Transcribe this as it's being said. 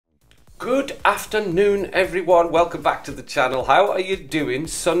Good afternoon everyone, welcome back to the channel. How are you doing?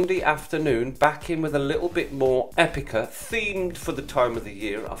 Sunday afternoon, back in with a little bit more Epica, themed for the time of the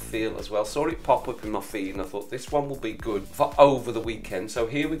year I feel as well. Saw it pop up in my feed and I thought this one will be good for over the weekend. So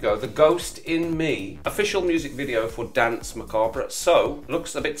here we go, The Ghost in Me, official music video for Danse, Macabre. So,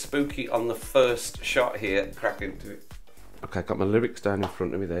 looks a bit spooky on the first shot here. Crack into it. Okay, got my lyrics down in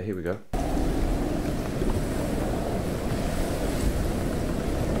front of me there, here we go.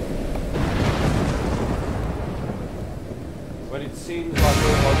 When it seems like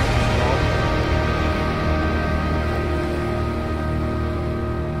all hope is gone.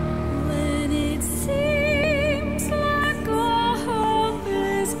 When it seems like all hope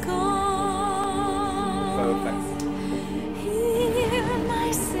is gone. Perfect. Hear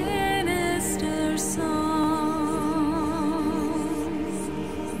my sinister songs.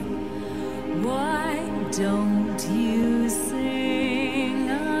 Why don't you sing?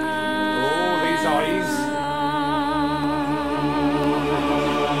 Oh, these eyes.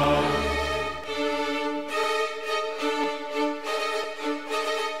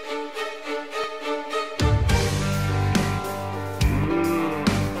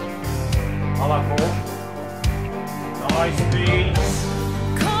 Nice beats.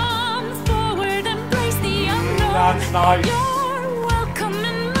 Come forward, embrace the unknown. That's nice. You're welcome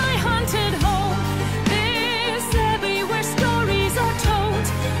in my haunted home. This abbey where stories are told.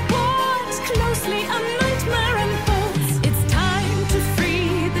 Watch closely, a nightmare unfolds. It's time to free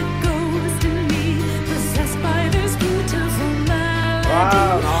the ghost in me, possessed by this beautiful melody.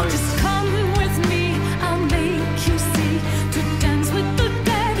 Wow, nice. Just come with me, I'll make you see. To dance with the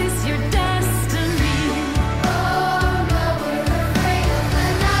dead is your destiny.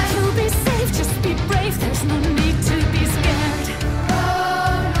 You'll be safe, just be brave. There's no need to be scared.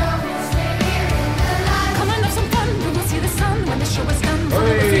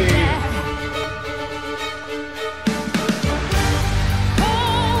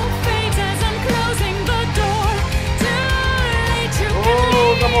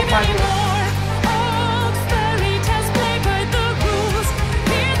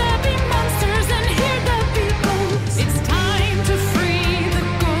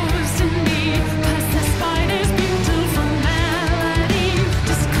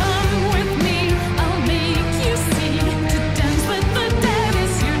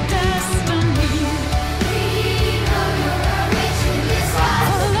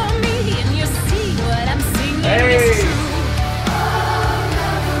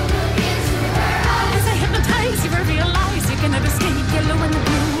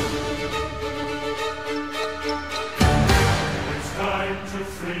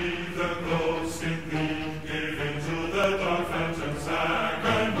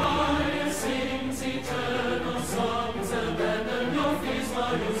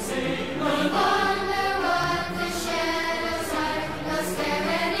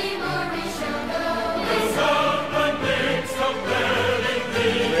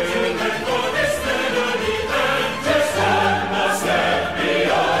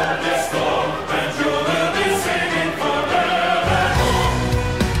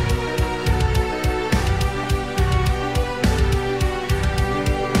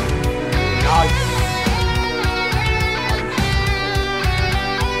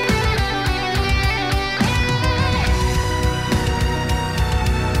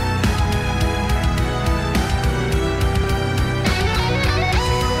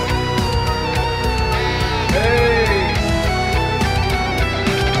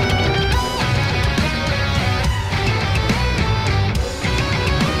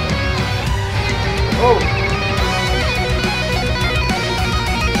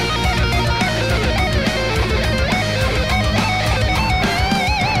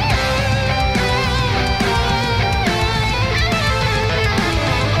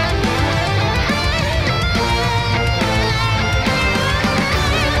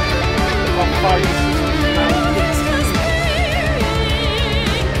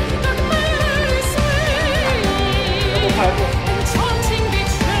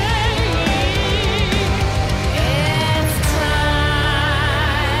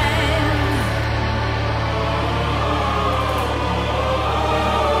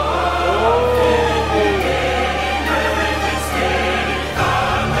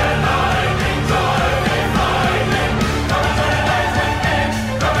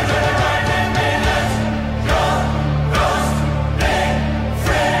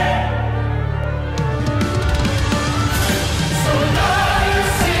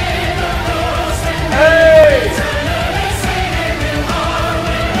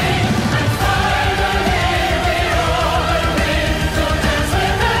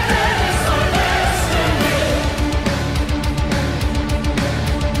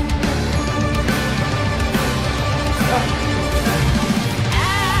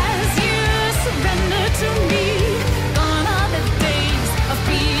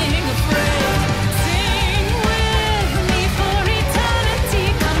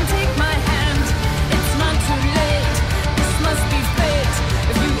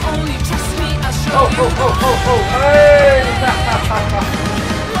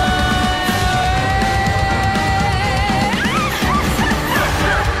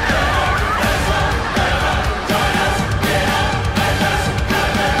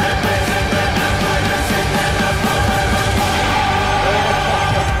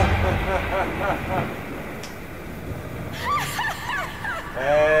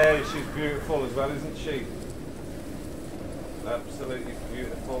 as well, isn't she? Absolutely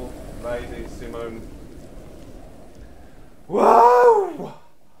beautiful lady, Simone. Whoa!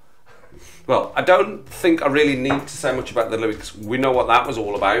 Well, I don't think I really need to say much about the lyrics. We know what that was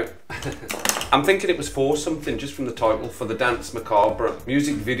all about. I'm thinking it was for something, just from the title, for the Danse Macabre.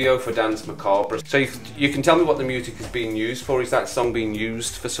 Music video for Danse Macabre. So you can tell me what the music is being used for. Is that song being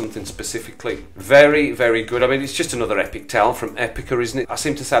used for something specifically? Very, very good. I mean, it's just another epic tale from Epica, isn't it? I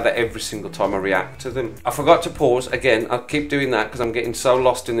seem to say that every single time I react to them. I forgot to pause. Again, I'll keep doing that because I'm getting so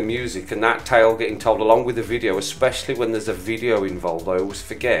lost in the music and that tale getting told along with the video, especially when there's a video involved. I always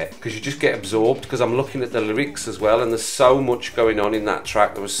forget because you just get absorbed because I'm looking at the lyrics as well, and there's so much going on in that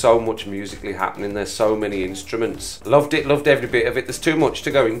track. There was so much musically happening. There's so many instruments. Loved it, loved every bit of it. There's too much to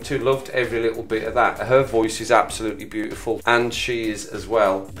go into. Loved every little bit of that. Her voice is absolutely beautiful, and she is as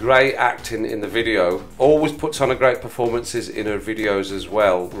well. Great acting in the video. Always puts on a great performances in her videos as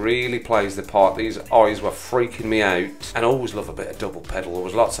well. Really plays the part. These eyes were freaking me out, and I always love a bit of double pedal. There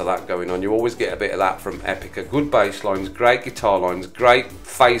was lots of that going on. You always get a bit of that from Epica. Good bass lines, great guitar lines, great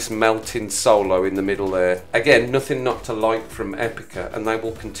face melting solo in the middle there. Again, nothing not to like from Epica, and they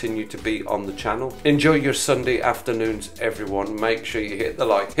will continue to be on the channel. Enjoy your Sunday afternoons, everyone. Make sure you hit the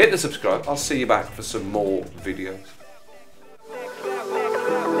like, hit the subscribe. I'll see you back for some more videos.